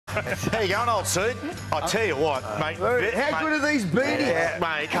How you going, old suit? I tell you what, mate. How good are these beanies? Yeah,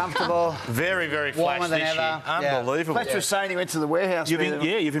 mate. Comfortable. Very, very flash Warmer than this ever. year. Unbelievable. Fletcher was saying he went to the warehouse.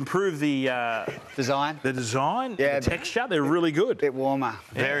 You've improved the Design. the design, Yeah, the texture. They're really good. Bit warmer.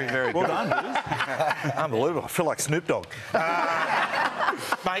 Very, very Well good. done, Hughes. Unbelievable. I feel like Snoop Dogg.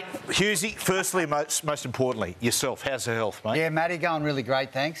 Mate, Hughesy, firstly, most importantly, yourself. How's the health, mate? Yeah, Matty, going really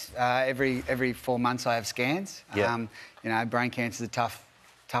great, thanks. Every 4 months I have scans. Yeah. You know, brain cancer's a tough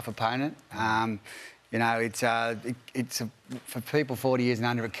opponent. You know, for people 40 years and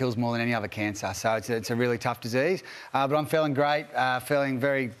under, it kills more than any other cancer. So it's a really tough disease. But I'm feeling great, feeling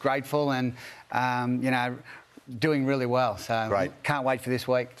very grateful and, you know, doing really well. So Great. Can't wait for this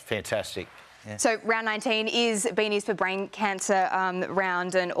week. Fantastic. Yeah. So round 19 is Beanies for Brain Cancer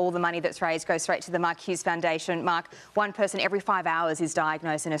round, and all the money that's raised goes straight to the Mark Hughes Foundation. Mark, one person every 5 hours is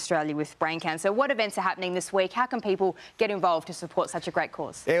diagnosed in Australia with brain cancer. What events are happening this week? How can people get involved to support such a great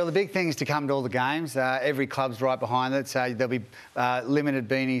cause? Yeah, well, the big thing is to come to all the games. Every club's right behind it, so there'll be limited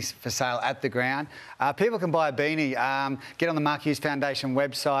beanies for sale at the ground. People can buy a beanie. Get on the Mark Hughes Foundation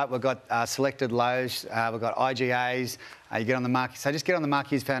website. We've got selected lows. We've got IGAs. You get on the Mark, so just get on the Mark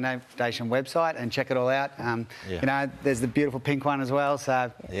Hughes Foundation website and check it all out. You know, there's the beautiful pink one as well.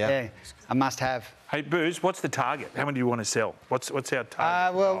 So yeah, a must-have. Hey, Booze, what's the target? How many do you want to sell? What's our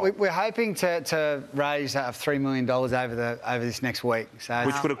target? Well, we're hoping to raise $3 million over this next week. So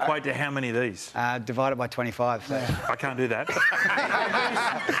which would equate to how many of these? Divided by 25. So. I can't do that.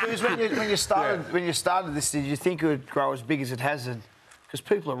 Booze, when you started this, did you think it would grow as big as it has? Because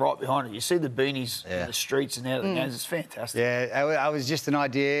people are right behind it. You see the beanies in the streets and out of the games. It's fantastic. Yeah, it was just an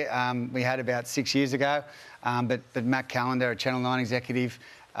idea we had about 6 years ago. But Matt Callander, a Channel 9 executive,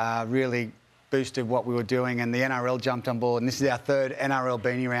 really boosted what we were doing, and the NRL jumped on board, and this is our third NRL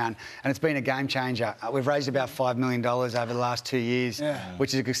Beanie round, and it's been a game changer. We've raised about $5 million over the last 2 years,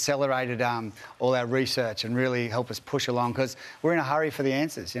 which has accelerated all our research and really helped us push along, because we're in a hurry for the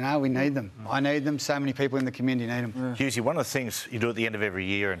answers, you know, we need them. I need them, so many people in the community need them. Hughesy, one of the things you do at the end of every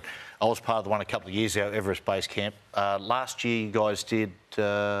year, and I was part of the one a couple of years ago, Everest Base Camp. Last year you guys did...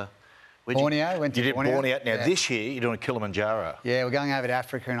 Borneo, went to Borneo. Borneo. Now, this year, you're doing Kilimanjaro. Yeah, we're going over to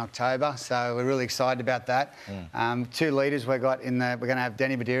Africa in October, so we're really excited about that. 2 leaders we've got in the... We're going to have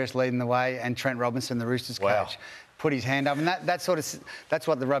Danny Badiris leading the way and Trent Robinson, the Roosters coach, put his hand up. And that's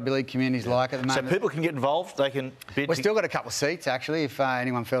what the rugby league community's like at the moment. So people can get involved, they can bid... We've still got a couple of seats, actually, if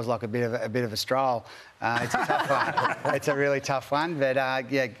anyone feels like a bit of a stroll. It's a tough one. It's a really tough one, but,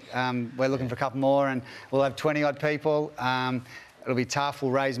 we're looking for a couple more, and we'll have 20-odd people. It'll be tough,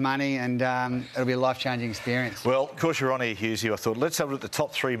 we'll raise money, and it'll be a life-changing experience. Well, of course, you're on here, Hughesy. I thought, let's have a look at the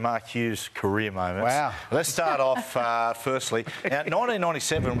top 3 Mark Hughes career moments. Wow. Let's start off, firstly. Now,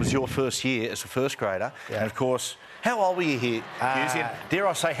 1997 was your first year as a first grader, and, of course, how old were you here, Hughesy? And dare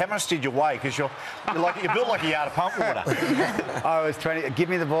I say, how much did you weigh? Because you're built like a yard of pump water. I was 20. Give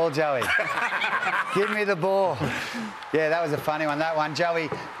me the ball, Joey. Give me the ball. Yeah, that was a funny one, that one.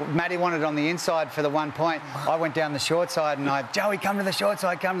 Matty wanted it on the inside for the 1 point. I went down the short side and Joey, come to the short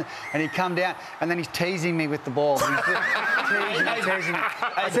side, come. And he'd come down and then he's teasing me with the ball. Teasing me.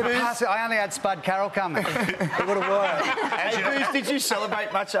 I said, pass it. I only had Spud Carroll coming. It would have worked. Hey, Booze, did you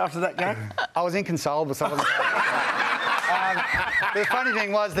celebrate much after that game? I was inconsolable. So the funny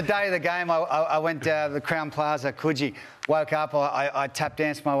thing was, the day of the game, I went to the Crown Plaza, Coogee, woke up, I tap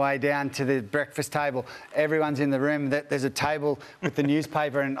danced my way down to the breakfast table. Everyone's in the room. There's a table with the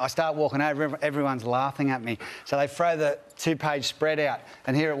newspaper, and I start walking over. Everyone's laughing at me. So they throw the 2-page spread out,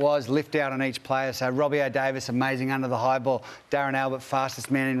 and here it was, lift out on each player. So Robbie O'Davis, amazing under the high ball. Darren Albert,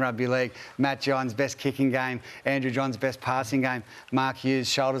 fastest man in rugby league. Matt Johns, best kicking game. Andrew Johns, best passing game. Mark Hughes,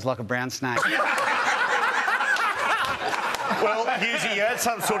 shoulders like a brown snake. Well, Hughesy, you had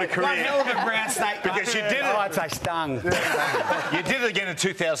some sort of career. One hell of a brown snake. Because you did it. Oh, I'd say stung. You did it again in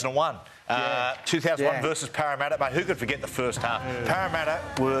 2001. 2001 Yeah. versus Parramatta. Mate, who could forget the first half? Parramatta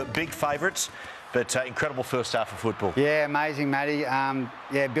were big favourites, but incredible first half of football. Yeah, amazing, Matty.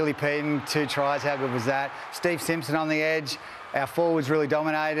 Billy Peden, 2 tries. How good was that? Steve Simpson on the edge. Our forwards really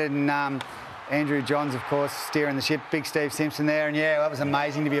dominated, and Andrew Johns, of course, steering the ship. Big Steve Simpson there, and that was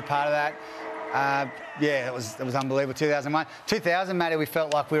amazing to be a part of that. It was unbelievable. 2001, 2000, Matty, we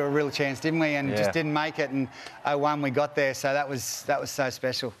felt like we were a real chance, didn't we? And just didn't make it. And 01, we got there, so that was so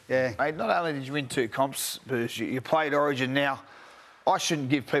special. Yeah. Mate, not only did you win 2 comps, but you played Origin. Now, I shouldn't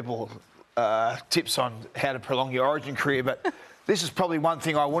give people tips on how to prolong your Origin career, but this is probably one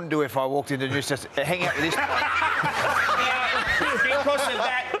thing I wouldn't do if I walked into Newcastle. Hang out with this bloke. Because of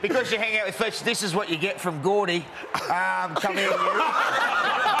that, because you hang out with Fletcher, this is what you get from Gordy. Come here, you.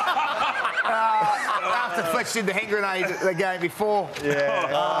 After Fletcher did the hand grenade the game before. Yeah.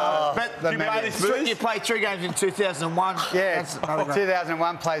 the memories. You played 3 games in 2001. Yeah,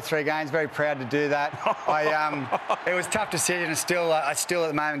 2001, played 3 games. Very proud to do that. It was a tough decision. I still at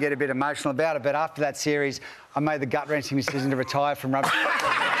the moment get a bit emotional about it. But after that series, I made the gut-wrenching decision to retire from rugby.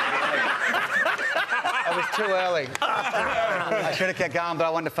 It was too early. I should have kept going, but I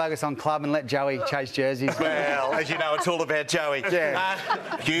wanted to focus on club and let Joey chase jerseys. Well, as you know, it's all about Joey. Yeah.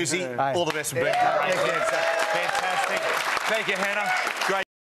 Hughesy, all the best. Thank you. Fantastic. Thank you, Hannah. Great.